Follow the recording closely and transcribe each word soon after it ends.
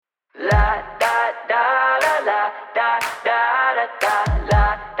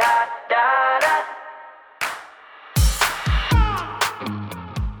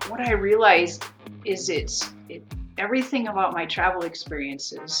realized is everything about my travel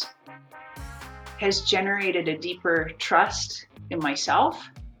experiences has generated a deeper trust in myself,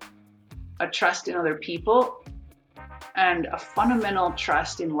 a trust in other people, and a fundamental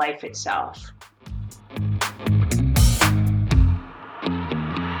trust in life itself.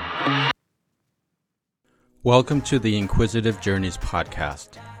 Welcome to the Inquisitive Journeys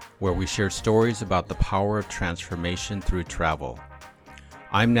podcast, where we share stories about the power of transformation through travel.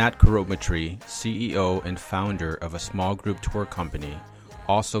 I'm Nat Kuromatri, CEO and founder of a small group tour company,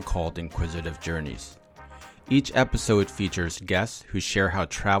 also called Inquisitive Journeys. Each episode features guests who share how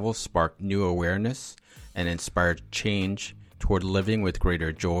travel sparked new awareness and inspired change toward living with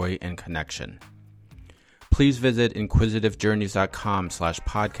greater joy and connection. Please visit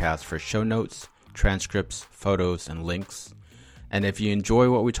inquisitivejourneys.com/podcast for show notes, transcripts, photos, and links. And if you enjoy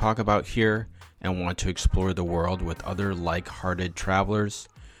what we talk about here and want to explore the world with other like-hearted travelers,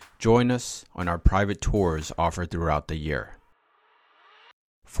 join us on our private tours offered throughout the year.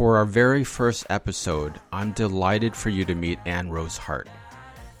 For our very first episode, I'm delighted for you to meet Ann Rose Hart.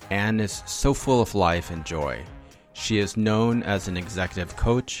 Ann is so full of life and joy. She is known as an executive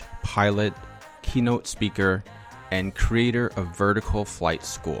coach, pilot, keynote speaker, and creator of Vertical Flight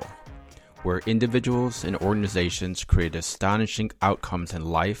School, where individuals and organizations create astonishing outcomes in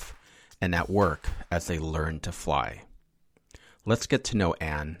life and at work as they learn to fly. Let's get to know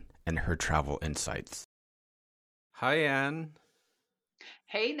Ann and her travel insights. Hi, Ann.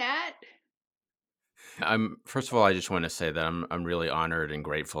 Hey, Nat. First of all, I just want to say that I'm really honored and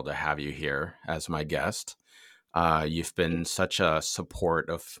grateful to have you here as my guest. You've been such a support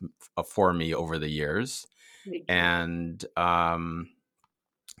for me over the years, and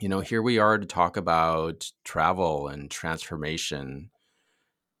here we are to talk about travel and transformation.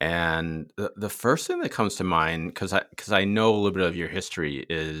 And the first thing that comes to mind, because I know a little bit of your history,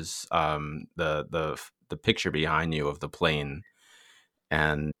 is the picture behind you of the plane.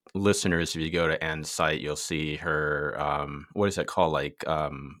 And listeners, if you go to Ann's site, you'll see her. What is that called? Like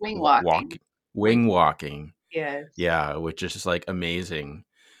Wing walking. Wing walking. Yes. Yeah, which is just like amazing.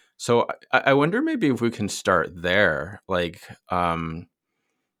 So I wonder maybe if we can start there. Like,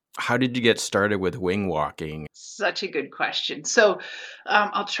 how did you get started with wing walking? Such a good question. So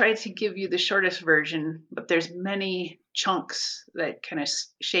I'll try to give you the shortest version, but there's many chunks that kind of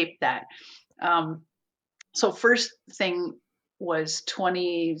shape that. So first thing was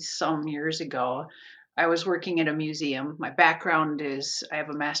 20 some years ago. I was working at a museum. My background is I have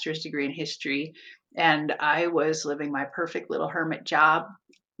a master's degree in history, and I was living my perfect little hermit job,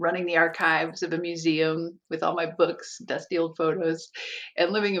 running the archives of a museum with all my books, dusty old photos,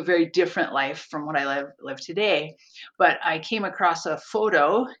 and living a very different life from what I live today. But I came across a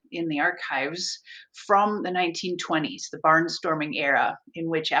photo in the archives from the 1920s, the barnstorming era,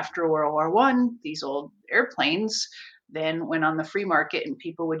 in which after World War I, these old airplanes then went on the free market and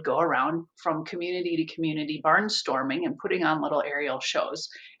people would go around from community to community barnstorming and putting on little aerial shows.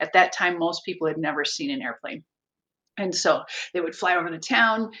 At that time, most people had never seen an airplane. And so they would fly over the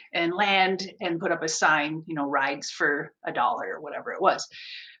town and land and put up a sign, rides for $1 or whatever it was.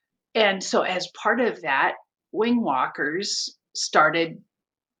 And so as part of that, wing walkers started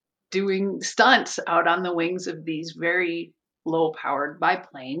doing stunts out on the wings of these very low powered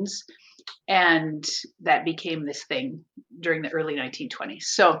biplanes. And that became this thing during the early 1920s.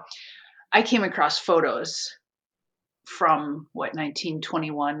 So I came across photos from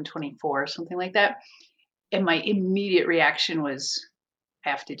 1921, 24, something like that. And my immediate reaction was, I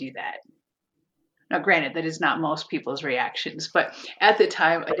have to do that. Now, granted, that is not most people's reactions, but at the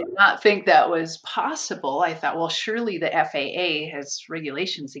time, I did not think that was possible. I thought, well, surely the FAA has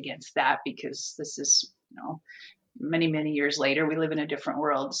regulations against that because this is, many, many years later, we live in a different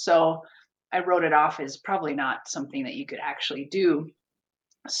world. So I wrote it off as probably not something that you could actually do.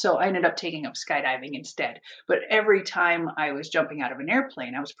 So I ended up taking up skydiving instead. But every time I was jumping out of an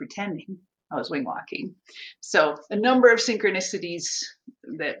airplane, I was pretending I was wing walking. So a number of synchronicities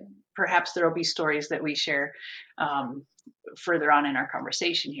that perhaps there will be stories that we share further on in our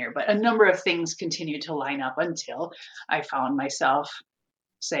conversation here. But a number of things continued to line up until I found myself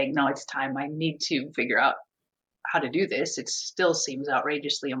saying, no, it's time. I need to figure out how to do this. It still seems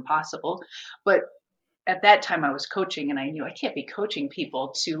outrageously impossible. But at that time I was coaching and I knew I can't be coaching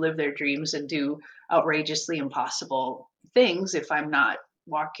people to live their dreams and do outrageously impossible things if I'm not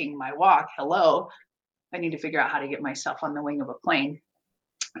walking my walk. Hello, I need to figure out how to get myself on the wing of a plane.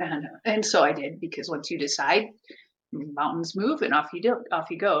 And so I did, because once you decide, mountains move and off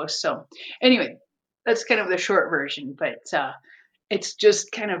you go. So anyway, that's kind of the short version, but it's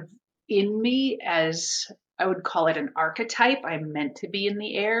just kind of in me as I would call it an archetype. I'm meant to be in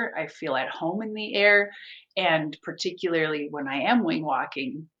the air. I feel at home in the air. And particularly when I am wing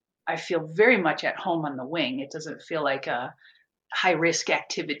walking, I feel very much at home on the wing. It doesn't feel like a high risk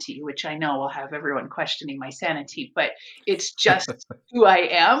activity, which I know will have everyone questioning my sanity, but it's just who I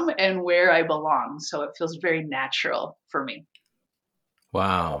am and where I belong. So it feels very natural for me.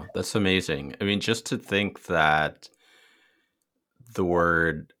 Wow, that's amazing. I mean, just to think that the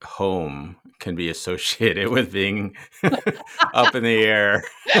word home can be associated with being up in the air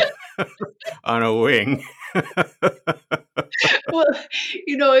on a wing. Well,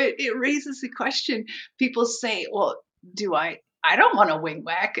 it raises the question. People say, well, do I don't want to wing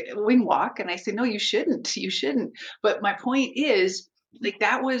walk. And I say, no, you shouldn't. You shouldn't. But my point is, like,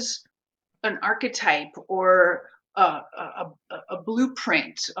 that was an archetype or a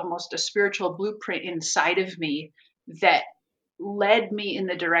blueprint, almost a spiritual blueprint inside of me that led me in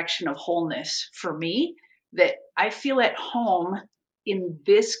the direction of wholeness for me, that I feel at home in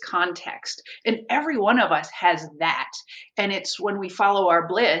this context. And every one of us has that. And it's when we follow our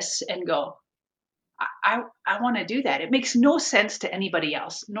bliss and go, I want to do that. It makes no sense to anybody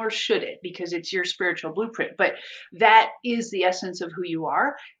else, nor should it, because it's your spiritual blueprint. But that is the essence of who you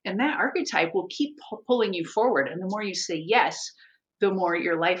are. And that archetype will keep pulling you forward. And the more you say yes, the more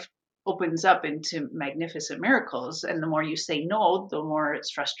your life opens up into magnificent miracles. And the more you say no, the more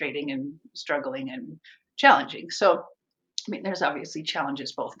it's frustrating and struggling and challenging. So, I mean, there's obviously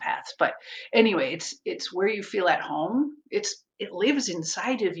challenges both paths, but anyway, it's where you feel at home. It lives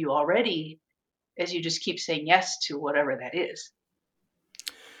inside of you already as you just keep saying yes to whatever that is.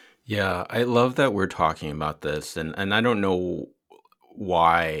 Yeah, I love that we're talking about this. And I don't know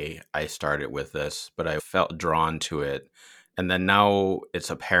why I started with this, but I felt drawn to it. And then now it's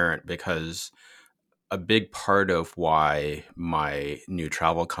apparent because a big part of why my new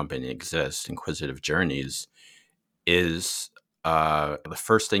travel company exists, Inquisitive Journeys, is the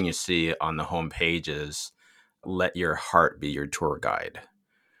first thing you see on the homepage is let your heart be your tour guide.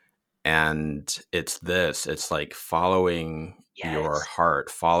 And it's like following your Yes.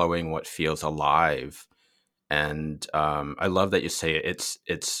 heart, following what feels alive. And I love that you say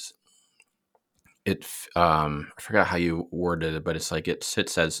I forgot how you worded it, but it's like it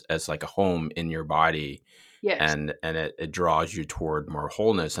sits as like a home in your body, Yes. and it draws you toward more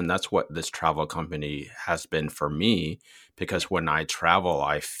wholeness. And that's what this travel company has been for me, because when I travel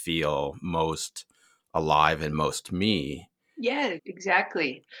I feel most alive and most me. Yeah,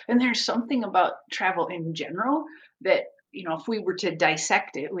 exactly. And there's something about travel in general that, if we were to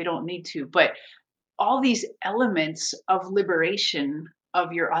dissect it, we don't need to, but all these elements of liberation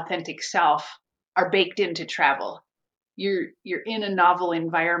of your authentic self are baked into travel. You're in a novel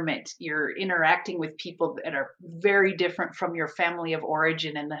environment. You're interacting with people that are very different from your family of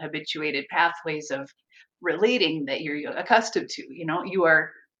origin and the habituated pathways of relating that you're accustomed to. You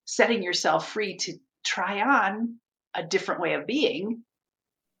are setting yourself free to try on a different way of being.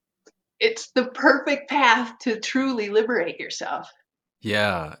 It's the perfect path to truly liberate yourself.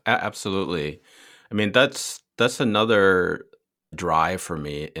 Yeah, absolutely. I mean, that's another drive for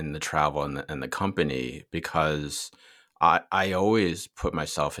me in the travel and the company, because I always put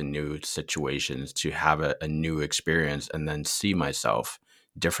myself in new situations to have a new experience and then see myself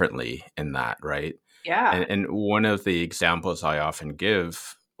differently in that, right? Yeah. And one of the examples I often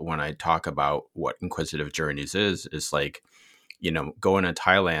give when I talk about what Inquisitive Journeys is like, going to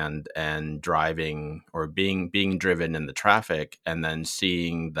Thailand and driving or being driven in the traffic, and then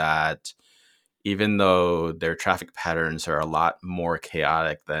seeing that even though their traffic patterns are a lot more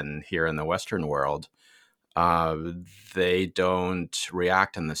chaotic than here in the Western world, uh, they don't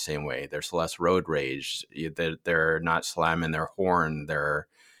react in the same way. There's less road rage. They're not slamming their horn.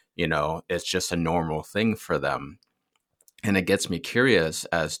 It's just a normal thing for them. And it gets me curious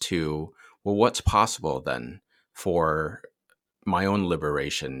as to, well, what's possible then for my own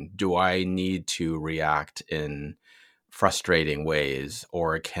liberation? Do I need to react in frustrating ways,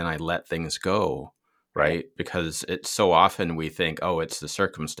 or can I let things go? Right. Right? Because it's so often we think, oh, it's the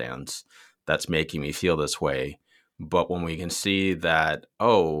circumstance that's making me feel this way. But when we can see that,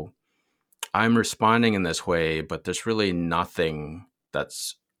 oh, I'm responding in this way, but there's really nothing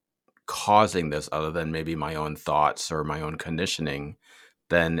that's causing this other than maybe my own thoughts or my own conditioning,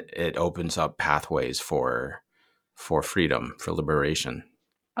 then it opens up pathways for freedom, for liberation.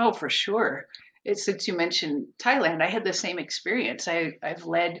 Oh, for sure. It's since you mentioned Thailand, I had the same experience. I've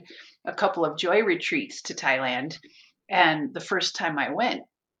led a couple of joy retreats to Thailand, and the first time I went,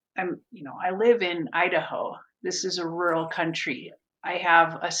 I live in Idaho. This is a rural country. I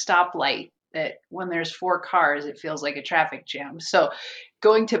have a stoplight that when there's four cars, it feels like a traffic jam. So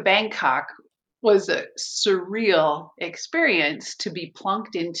going to Bangkok, was a surreal experience to be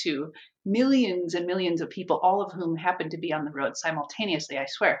plunked into millions and millions of people, all of whom happened to be on the road simultaneously, I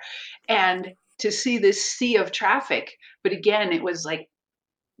swear. And to see this sea of traffic. But again, it was like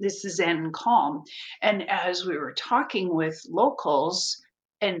this zen calm. And as we were talking with locals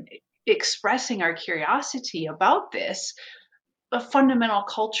and expressing our curiosity about this, a fundamental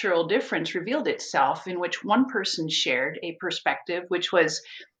cultural difference revealed itself in which one person shared a perspective, which was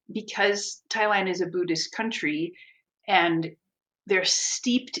because Thailand is a Buddhist country and they're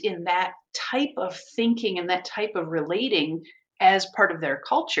steeped in that type of thinking and that type of relating as part of their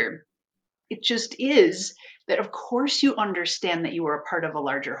culture. It just is that, of course, you understand that you are a part of a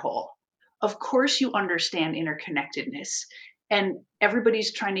larger whole. Of course, you understand interconnectedness, and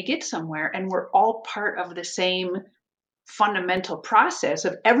everybody's trying to get somewhere, and we're all part of the same fundamental process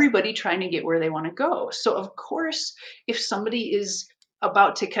of everybody trying to get where they want to go. So, of course, if somebody is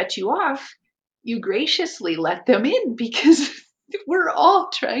about to cut you off, you graciously let them in because we're all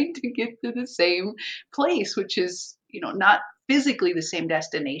trying to get to the same place, which is, not physically the same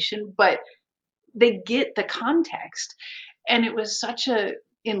destination, but they get the context. And it was such a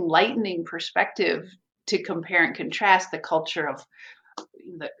enlightening perspective to compare and contrast the culture of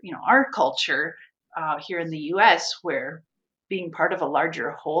our culture here in the US, where being part of a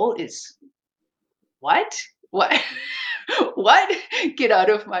larger whole is what what, get out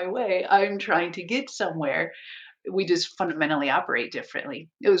of my way, I'm trying to get somewhere. We just fundamentally operate differently.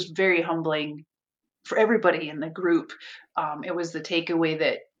 It was very humbling for everybody in the group. It was the takeaway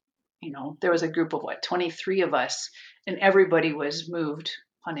that there was a group of 23 of us, and everybody was moved,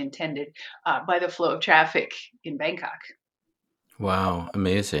 pun intended, by the flow of traffic in Bangkok. Wow,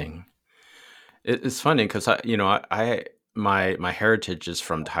 amazing. It's funny because my heritage is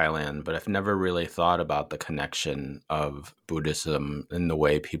from Thailand, but I've never really thought about the connection of Buddhism and the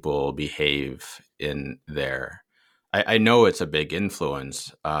way people behave in there. I know it's a big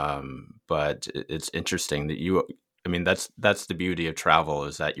influence, but it's interesting that you. I mean, that's the beauty of travel,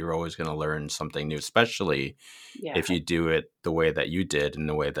 is that you're always going to learn something new, especially Yeah. if you do it the way that you did and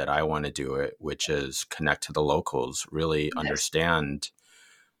the way that I want to do it, which is connect to the locals, really Yes. understand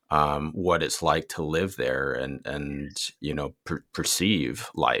what it's like to live there, and perceive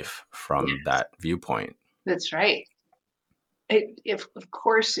life from Yes. that viewpoint. That's right. If of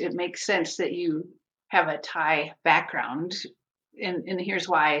course it makes sense that you have a Thai background, and here's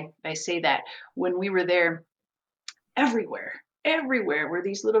why I say that. When we were there, everywhere were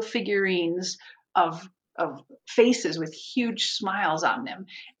these little figurines of faces with huge smiles on them.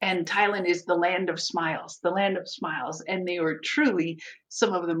 And Thailand is the land of smiles, the land of smiles. And they were truly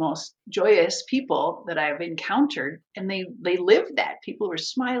some of the most joyous people that I've encountered. And they lived that. People were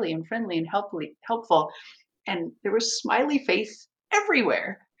smiley and friendly and helpful. And there was smiley face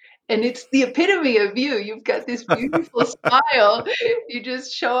everywhere. And it's the epitome of you. You've got this beautiful smile. You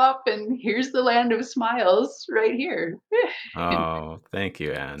just show up, and here's the land of smiles right here. Oh, thank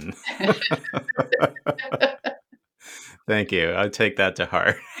you, Anne. Thank you. I take that to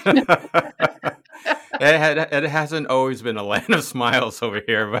heart. It hasn't always been a land of smiles over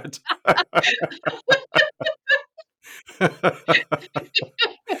here, but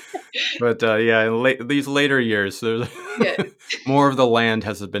yeah, in these later years, there's Yeah. more of the land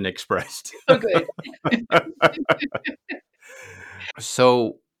has been expressed. Oh, good.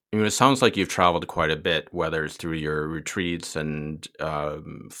 So, it sounds like you've traveled quite a bit, whether it's through your retreats and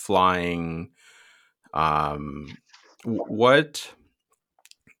flying. Um, what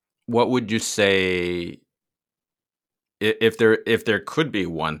would you say, if there could be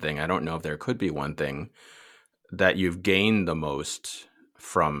one thing? I don't know if there could be one thing that you've gained the most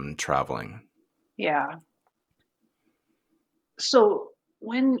from traveling. Yeah. So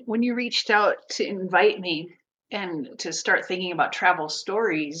when you reached out to invite me and to start thinking about travel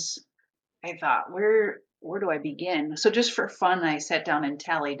stories, I thought, where do I begin? So just for fun, I sat down and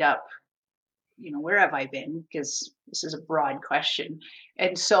tallied up, where have I been? Because this is a broad question.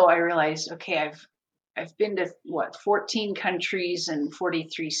 And so I realized, okay, I've been to 14 countries and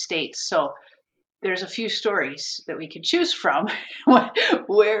 43 states. So there's a few stories that we could choose from.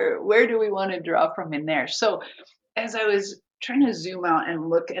 where do we want to draw from in there? So as I was trying to zoom out and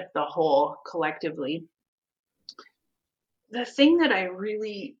look at the whole collectively, the thing that I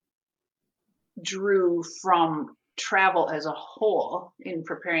really drew from travel as a whole in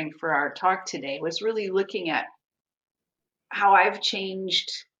preparing for our talk today was really looking at how I've changed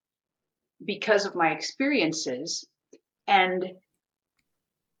because of my experiences. And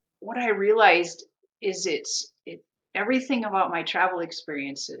what I realized is everything about my travel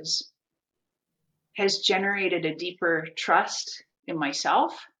experiences has generated a deeper trust in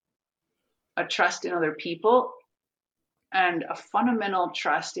myself, a trust in other people, and a fundamental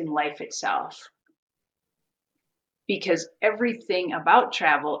trust in life itself. Because everything about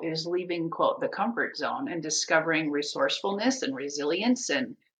travel is leaving, quote, the comfort zone and discovering resourcefulness and resilience.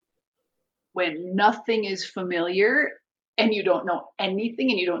 And when nothing is familiar and you don't know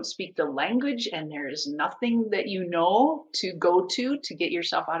anything and you don't speak the language and there's nothing that you know to go to get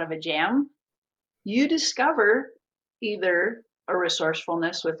yourself out of a jam, you discover either a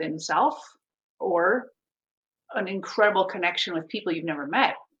resourcefulness within self or an incredible connection with people you've never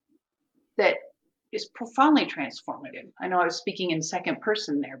met that is profoundly transformative. I know I was speaking in second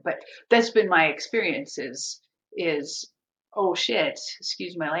person there, but that's been my experience is oh shit,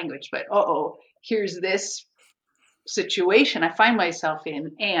 excuse my language, but oh, here's this situation I find myself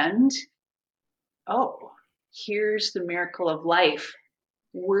in, and oh, here's the miracle of life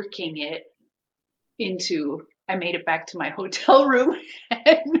working it into I made it back to my hotel room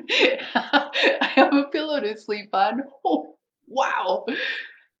and I have a pillow to sleep on. Oh, wow.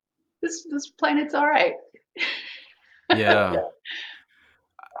 This planet's all right. Yeah.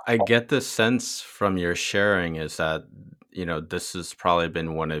 I get the sense from your sharing is that, this has probably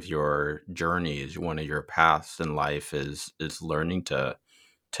been one of your journeys, one of your paths in life is learning to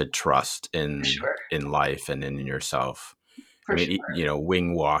trust For in sure. life and in yourself. I For mean, sure.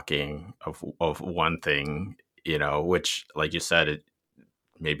 wing walking of one thing, which, like you said, it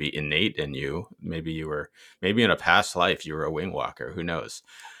may be innate in you. Maybe in a past life you were a wing walker. Who knows?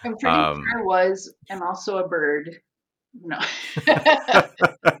 I'm pretty Um, sure was am also a bird. No.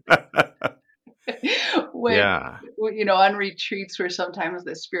 when yeah. on retreats where sometimes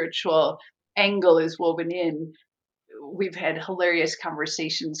the spiritual angle is woven in, we've had hilarious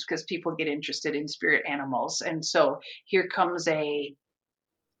conversations because people get interested in spirit animals. And so here comes a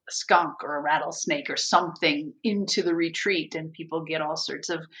skunk or a rattlesnake or something into the retreat, and people get all sorts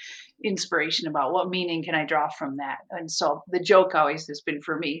of inspiration about what meaning can I draw from that. And so the joke always has been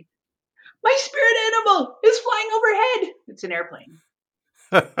for me, my spirit animal is flying overhead. It's an airplane.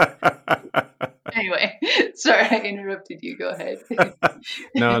 Anyway, sorry I interrupted you. Go ahead.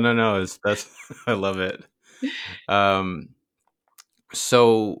 No, no, no. That's I love it. Um,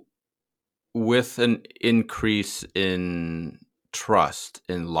 so with an increase in trust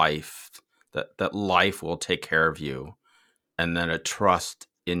in life, that life will take care of you, and then a trust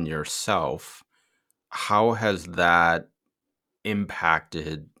in yourself, how has that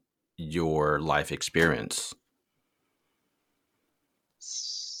impacted your life experience?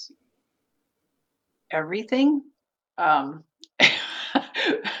 Everything. Um,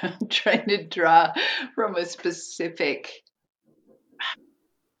 I'm trying to draw from a specific.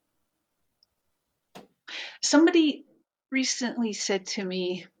 Somebody recently said to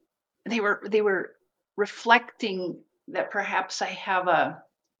me they were reflecting that perhaps I have a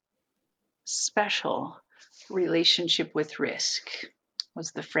special relationship with risk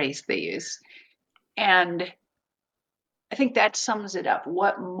was the phrase they use. And I think that sums it up.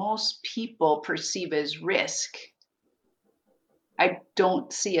 What most people perceive as risk, I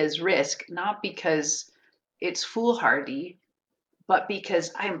don't see as risk, not because it's foolhardy, but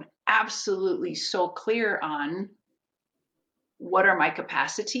because I'm absolutely so clear on what are my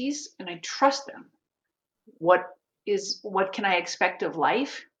capacities and I trust them. What can I expect of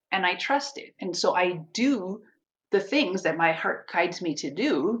life? And I trust it. And so I do the things that my heart guides me to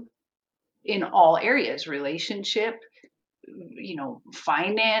do in all areas, relationship,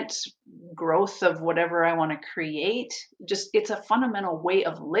 finance, growth of whatever I want to create. Just it's a fundamental way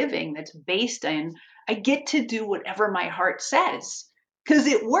of living that's based in I get to do whatever my heart says because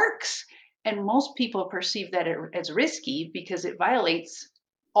it works. And most people perceive that as risky because it violates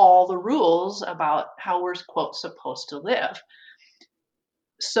all the rules about how we're, quote, supposed to live.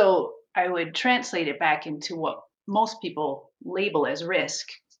 So I would translate it back into what most people label as risk,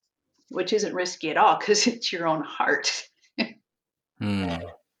 which isn't risky at all because it's your own heart. Hmm.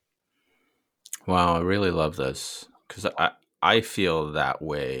 Wow, I really love this because I feel that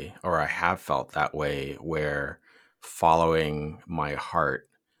way, or I have felt that way, where following my heart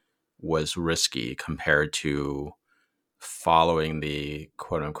was risky compared to following the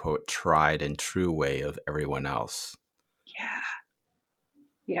quote unquote tried and true way of everyone else. Yeah.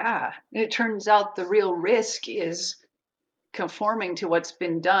 Yeah. And it turns out the real risk is conforming to what's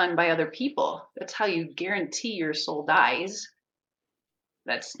been done by other people. That's how you guarantee your soul dies.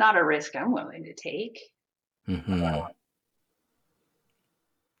 That's not a risk I'm willing to take. Hmm.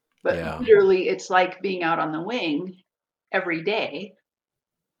 But Yeah. literally, it's like being out on the wing every day.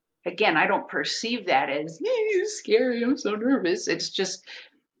 Again, I don't perceive that as scary. I'm so nervous. It's just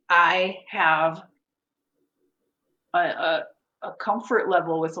I have a comfort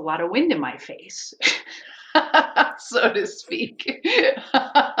level with a lot of wind in my face, so to speak.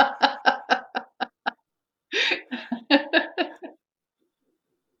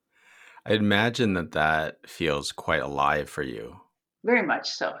 I imagine that that feels quite alive for you. Very much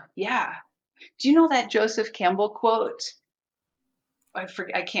so. Yeah. Do you know that Joseph Campbell quote? I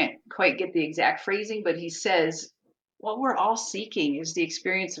can't quite get the exact phrasing, but he says, "What we're all seeking is the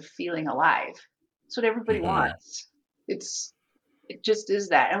experience of feeling alive." That's what everybody Hmm. wants. It's it just is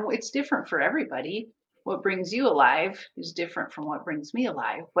that, and it's different for everybody. What brings you alive is different from what brings me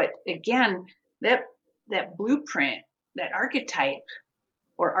alive. But again, that that blueprint, that archetype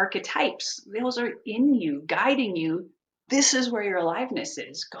or archetypes, those are in you, guiding you. This is where your aliveness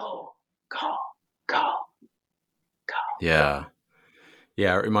is. Go, go, go, go, go. Yeah.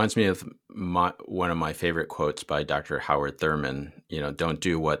 Yeah, it reminds me of one of my favorite quotes by Dr. Howard Thurman. Don't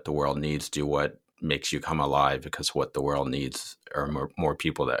do what the world needs, do what makes you come alive, because what the world needs are more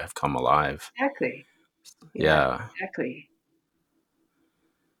people that have come alive. Exactly. Yeah, Yeah. exactly.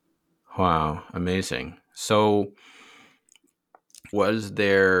 Wow. Amazing. So, was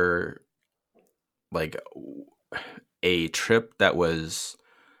there like a trip that was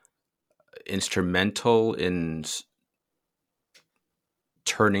instrumental in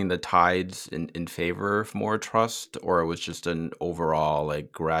turning the tides in favor of more trust, or it was just an overall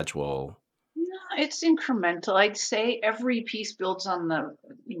like gradual? No, it's incremental. I'd say every piece builds on the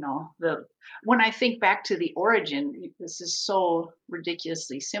when I think back to the origin, this is so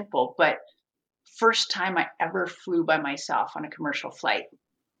ridiculously simple, but first time I ever flew by myself on a commercial flight,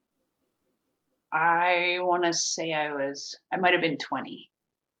 I want to say I might have been 20,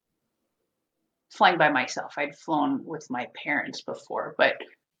 flying by myself. I'd flown with my parents before, but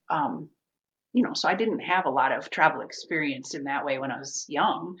um so I didn't have a lot of travel experience in that way when I was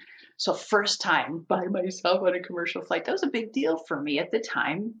young. So first time by myself on a commercial flight, that was a big deal for me at the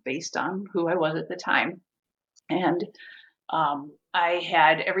time, based on who I was at the time. And I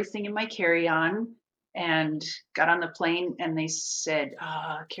had everything in my carry-on and got on the plane, and they said,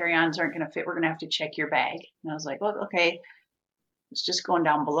 carry-ons aren't going to fit. We're going to have to check your bag. And I was like, well, okay, it's just going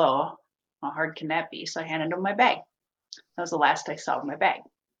down below. How hard can that be? So I handed them my bag. That was the last I saw of my bag.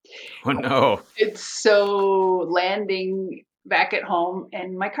 Oh no. It's so landing back at home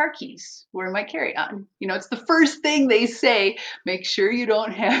and my car keys were in my carry-on. It's the first thing they say, make sure you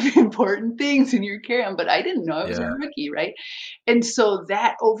don't have important things in your carry-on. But I didn't know I was a Yeah. rookie, right? And so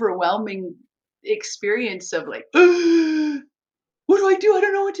that overwhelming experience of like, what do I do? I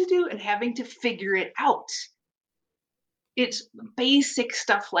don't know what to do. And having to figure it out. It's basic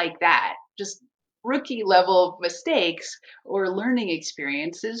stuff like that. Just rookie level mistakes or learning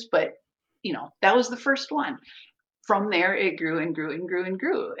experiences. But that was the first one. From there it grew and grew and grew and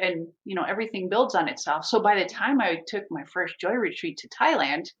grew, and everything builds on itself. So by the time I took my first joy retreat to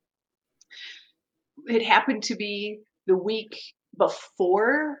Thailand, it happened to be the week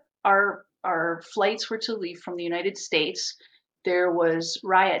before our flights were to leave from the United States. There was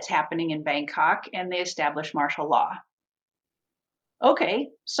riots happening in Bangkok, and they established martial law. Okay,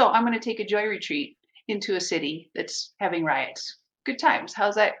 so I'm going to take a joy retreat into a city that's having riots. Good times.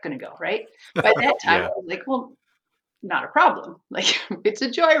 How's that going to go, right? By that time I Yeah. was like, well, not a problem. Like, it's a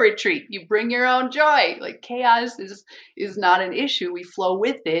joy retreat. You bring your own joy. Like, chaos is not an issue. We flow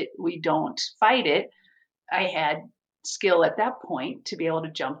with it. We don't fight it. I had skill at that point to be able to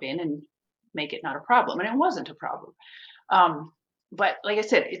jump in and make it not a problem, and it wasn't a problem. Um, but like I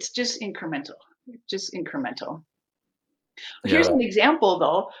said, it's just incremental. Just incremental. Here's Yeah. an example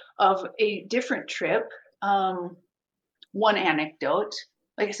though of a different trip. One anecdote.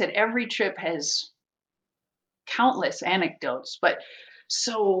 Like I said, every trip has countless anecdotes, but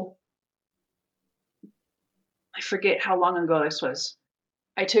so I forget how long ago this was.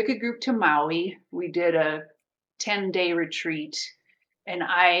 I took a group to Maui. We did a 10-day retreat, and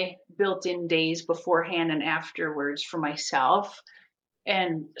I built in days beforehand and afterwards for myself.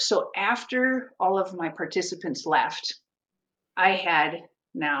 And so after all of my participants left, I had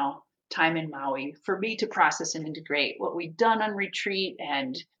now time in Maui for me to process and integrate what we'd done on retreat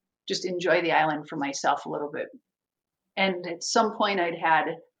and just enjoy the island for myself a little bit. And at some point, I'd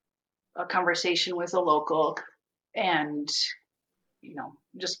had a conversation with a local, and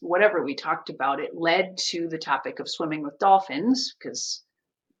just whatever we talked about, it led to the topic of swimming with dolphins, because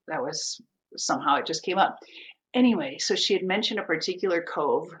that was somehow it just came up. Anyway, so she had mentioned a particular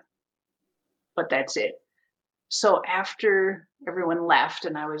cove, but that's it. So after everyone left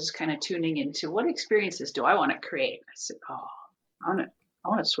and I was kind of tuning into what experiences do I want to create, I said, oh, I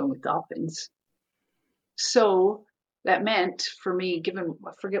want to swim with dolphins. So that meant for me, given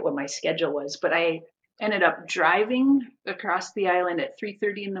I forget what my schedule was, but Ended up driving across the island at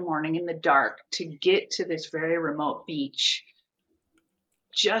 3:30 in the morning in the dark to get to this very remote beach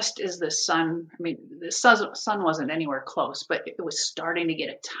just as the sun, I mean, the sun wasn't anywhere close, but it was starting to get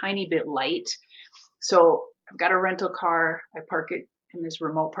a tiny bit light. So I've got a rental car. I park it in this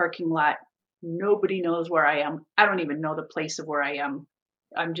remote parking lot. Nobody knows where I am. I don't even know the place of where I am.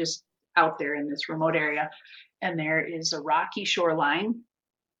 I'm just out there in this remote area. And there is a rocky shoreline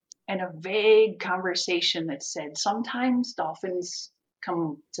and a vague conversation that said, sometimes dolphins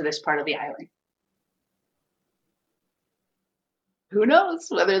come to this part of the island. Who knows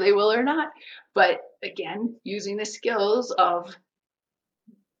whether they will or not? But again, using the skills of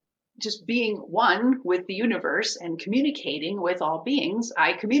just being one with the universe and communicating with all beings,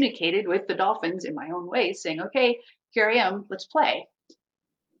 I communicated with the dolphins in my own way, saying, okay, here I am, let's play.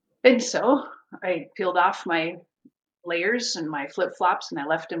 And so I peeled off my layers and my flip flops and I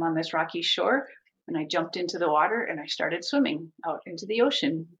left them on this rocky shore. And I jumped into the water and I started swimming out into the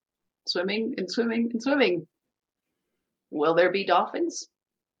ocean, swimming and swimming and swimming. Will there be dolphins?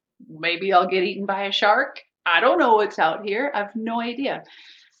 Maybe I'll get eaten by a shark. I don't know what's out here. I have no idea.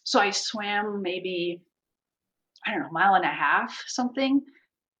 So I swam maybe, I don't know, mile and a half, something,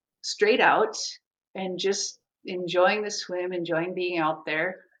 straight out and just enjoying the swim, enjoying being out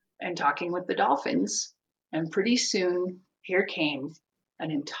there and talking with the dolphins. And pretty soon, here came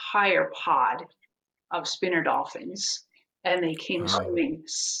an entire pod of spinner dolphins. And they came Wow. swimming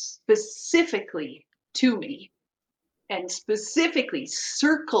specifically to me and specifically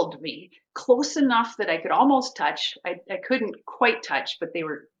circled me close enough that I could almost touch. I couldn't quite touch, but they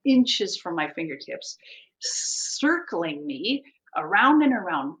were inches from my fingertips, circling me around and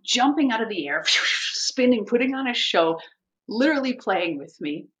around, jumping out of the air, spinning, putting on a show, literally playing with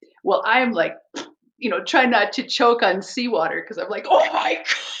me. Well, I'm like, try not to choke on seawater because I'm like, oh my God.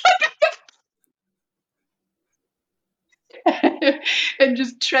 And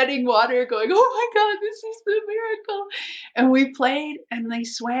just treading water, going, oh my God, this is the miracle. And we played and they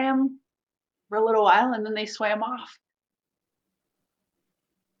swam for a little while and then they swam off.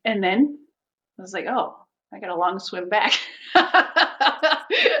 And then I was like, oh, I got a long swim back.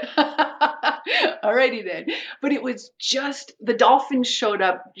 Alrighty then. But it was just the dolphins showed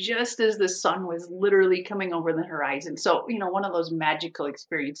up just as the sun was literally coming over the horizon. So, one of those magical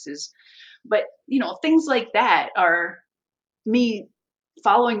experiences. But, things like that are me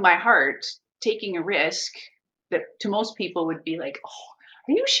following my heart, taking a risk that to most people would be like, oh,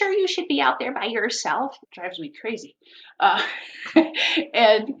 are you sure you should be out there by yourself? It drives me crazy. Uh,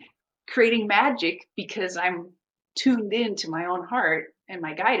 and creating magic because I'm tuned into my own heart and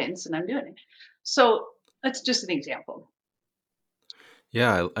my guidance and I'm doing it. So that's just an example.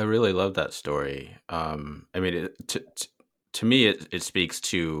 Yeah, I really love that story. I mean, to me, it speaks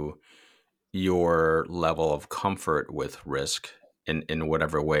to your level of comfort with risk in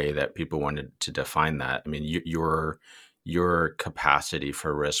whatever way that people wanted to define that. I mean, your capacity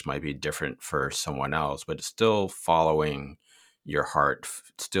for risk might be different for someone else, but it's still following your heart,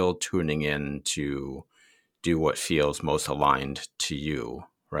 still tuning in to do what feels most aligned to you,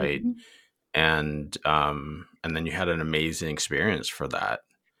 right? Mm-hmm. And then you had an amazing experience for that.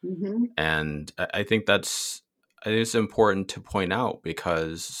 Mm-hmm. And I think it's important to point out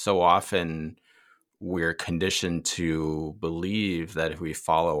because so often we're conditioned to believe that if we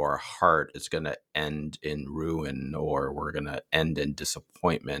follow our heart, it's going to end in ruin or we're going to end in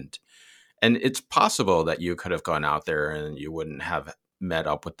disappointment. And it's possible that you could have gone out there and you wouldn't have met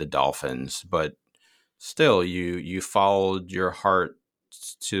up with the dolphins, but still you followed your heart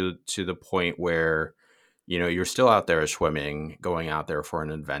to the point where you're still out there swimming, going out there for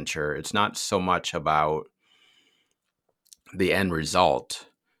an adventure. It's not so much about the end result,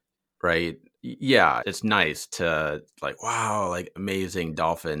 right? Yeah, it's nice to like, wow, like amazing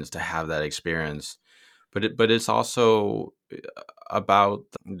dolphins to have that experience, but it's also about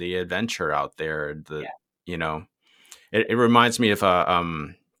the adventure out there. Yeah. You know, it reminds me of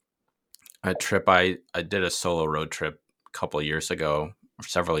a trip I did, a solo road trip a couple of years ago, or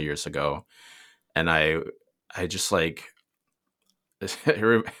several years ago, and I just like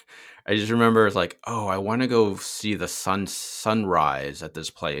I just remember it's like, oh, I want to go see the sunrise at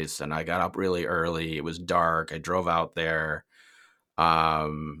this place, and I got up really early. It was dark. I drove out there,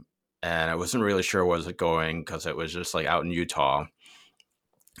 um, and I wasn't really sure where I was going because it was just like out in Utah,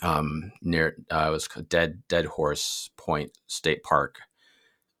 near it was called Dead Horse Point State Park,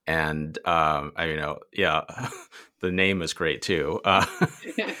 and yeah, the name is great too.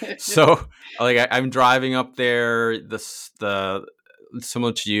 So I'm driving up there. The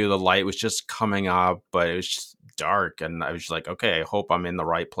similar to you, the light was just coming up, but it was just dark, and I was just like, okay, I hope I'm in the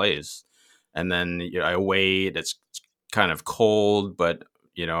right place. and then I wait. It's kind of cold, but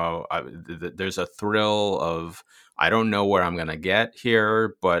there's a thrill of I don't know where I'm gonna get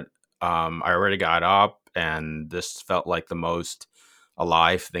here, but I already got up, and this felt like the most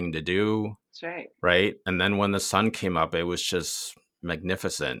alive thing to do, That's right. right? And then when the sun came up, it was just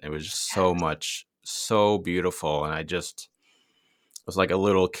magnificent. It was just so Yes. much, so beautiful, and I just was like a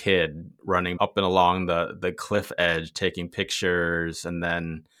little kid running up and along the cliff edge, taking pictures, and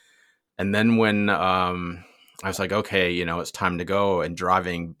then when I was like, okay, it's time to go, and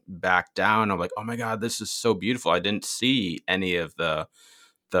driving back down, I'm like, oh my god, this is so beautiful. I didn't see any of the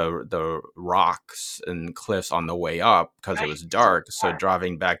rocks and cliffs on the way up because it Right. was Because it was dark. So dark.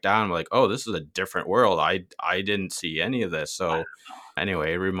 driving back down, I'm like, oh, this is a different world. I didn't see any of this. Wow. So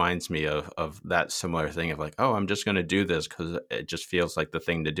anyway, it reminds me of that similar thing of like, oh, I'm just gonna do this because it just feels like the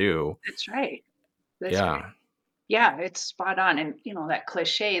thing to do. That's right. That's right. Yeah, Yeah, it's spot on. And that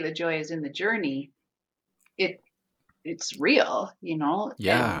cliche, the joy is in the journey. It it's real, and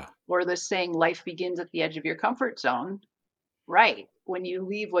yeah, or the saying life begins at the edge of your comfort zone. Right. When you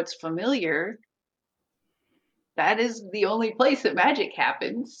leave what's familiar, that is the only place that magic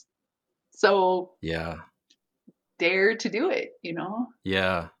happens. So yeah, dare to do it.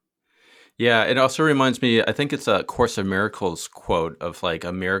 yeah. Yeah, it also reminds me, I think it's a Course of Miracles quote of like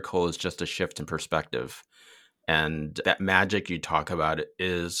a miracle is just a shift in perspective. And that magic you talk about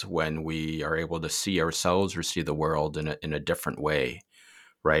is when we are able to see ourselves or see the world in a different way,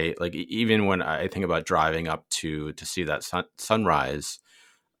 right? Like even when I think about driving up to see that sunrise,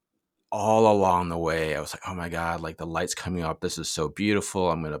 all along the way, I was like, oh my God, like the light's coming up. This is so beautiful.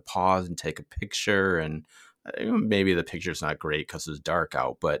 I'm going to pause and take a picture. And maybe the picture's not great because it's dark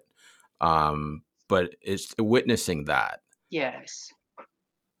out, but it's witnessing that Yes.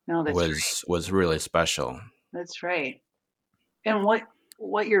 No, that's right. was really special. That's right. And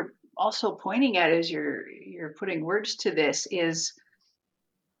what you're also pointing at is you're putting words to this is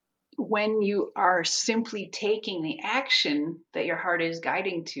when you are simply taking the action that your heart is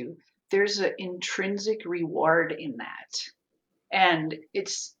guiding to, there's an intrinsic reward in that. And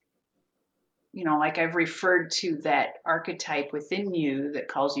it's, like I've referred to that archetype within you that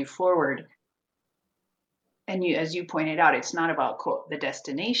calls you forward. And as you pointed out, it's not about quote the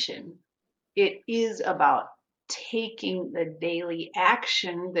destination. It is about taking the daily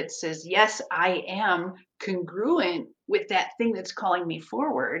action that says, yes, I am congruent with that thing that's calling me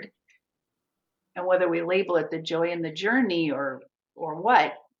forward. And whether we label it the joy in the journey or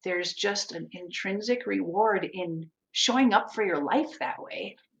what, there's just an intrinsic reward in showing up for your life that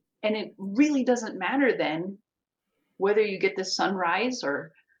way. And it really doesn't matter then whether you get the sunrise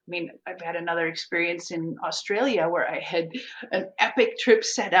or I've had another experience in Australia where I had an epic trip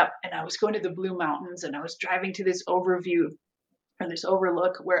set up and I was going to the Blue Mountains and I was driving to this overview or this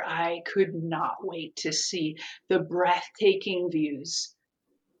overlook where I could not wait to see the breathtaking views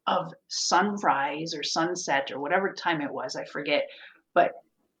of sunrise or sunset or whatever time it was, I forget, but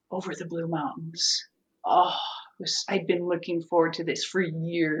over the Blue Mountains. Oh, I'd been looking forward to this for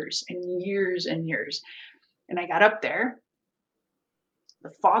years and years and years. And I got up there.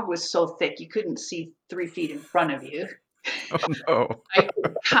 The fog was so thick you couldn't see 3 feet in front of you. Oh no. I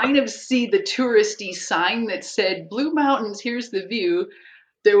could kind of see the touristy sign that said Blue Mountains, here's the view.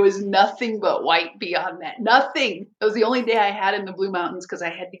 There was nothing but white beyond that. Nothing. It was the only day I had in the Blue Mountains because I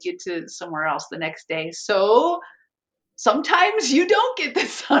had to get to somewhere else the next day. So sometimes you don't get the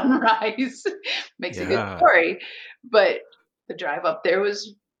sunrise. Makes a good Yeah. story. But the drive up there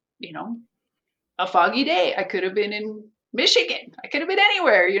was, you know, a foggy day. I could have been in Michigan. I could have been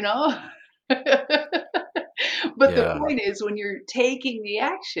anywhere. But the Yeah. point is when you're taking the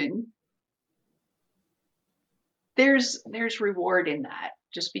action, there's reward in that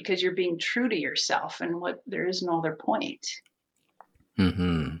just because you're being true to yourself and what there is no other point.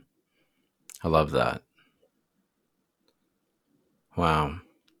 Hmm. I love that. Wow.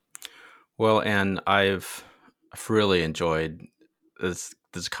 Well, and I've really enjoyed this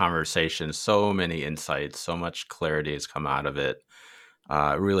conversation. So many insights, so much clarity has come out of it.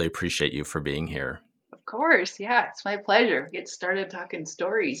 I really appreciate you for being here. Of course, yeah, it's my pleasure. Get started talking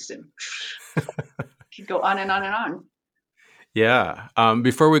stories and could go on and on and on. Yeah.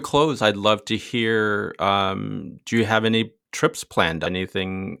 Before we close, I'd love to hear. Do you have any trips planned?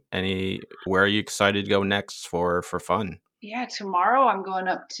 Anything? Where are you excited to go next for fun? Yeah, tomorrow I'm going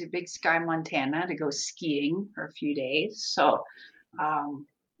up to Big Sky, Montana to go skiing for a few days. So um,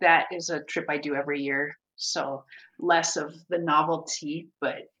 that is a trip I do every year. So less of the novelty,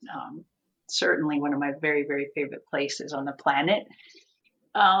 but certainly one of my very, very favorite places on the planet.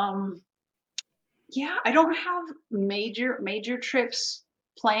 Um, yeah, I don't have major trips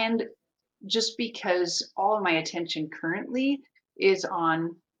planned just because all of my attention currently is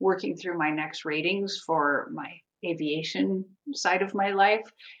on working through my next ratings for my aviation side of my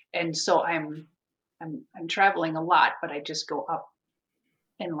life. And so I'm traveling a lot, but I just go up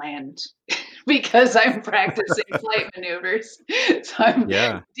and land because I'm practicing flight maneuvers. So I'm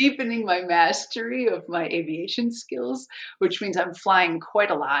Yeah. deepening my mastery of my aviation skills, which means I'm flying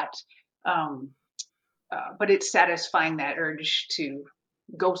quite a lot. Um, but it's satisfying that urge to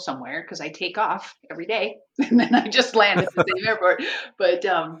go somewhere because I take off every day and then I just land at the same airport. But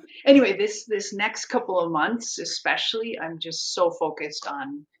anyway, this next couple of months, especially, I'm just so focused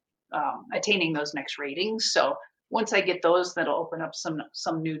on attaining those next ratings. So once I get those, that'll open up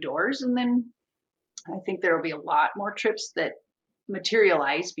some new doors, and then I think there will be a lot more trips that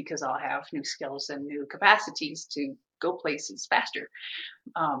materialize because I'll have new skills and new capacities to go places faster.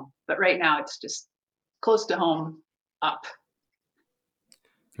 But right now, it's just close to home, up.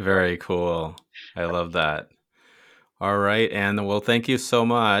 Very cool. I love that. All right, Anne. Well, thank you so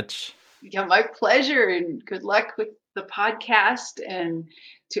much. Yeah, my pleasure, and good luck with the podcast. And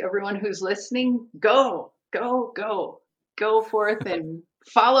to everyone who's listening, go forth and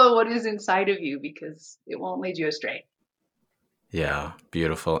follow what is inside of you because it won't lead you astray. Yeah,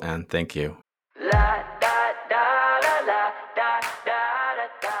 beautiful, Anne. Thank you.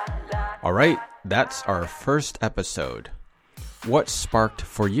 All right, that's our first episode. What sparked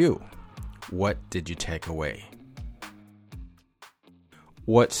for you? What did you take away?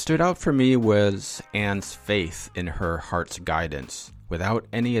 What stood out for me was Anne's faith in her heart's guidance without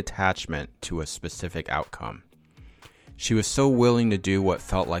any attachment to a specific outcome. She was so willing to do what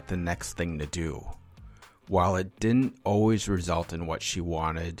felt like the next thing to do. While it didn't always result in what she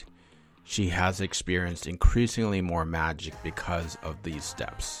wanted, she has experienced increasingly more magic because of these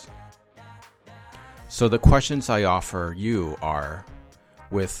steps. So the questions I offer you are,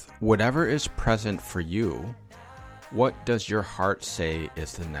 with whatever is present for you, what does your heart say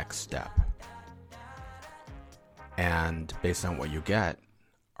is the next step? And based on what you get,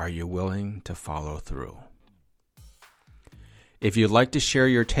 are you willing to follow through? If you'd like to share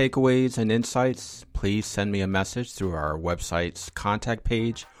your takeaways and insights, please send me a message through our website's contact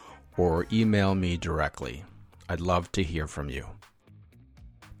page or email me directly. I'd love to hear from you.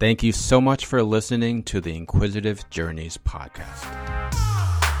 Thank you so much for listening to the Inquisitive Journeys podcast.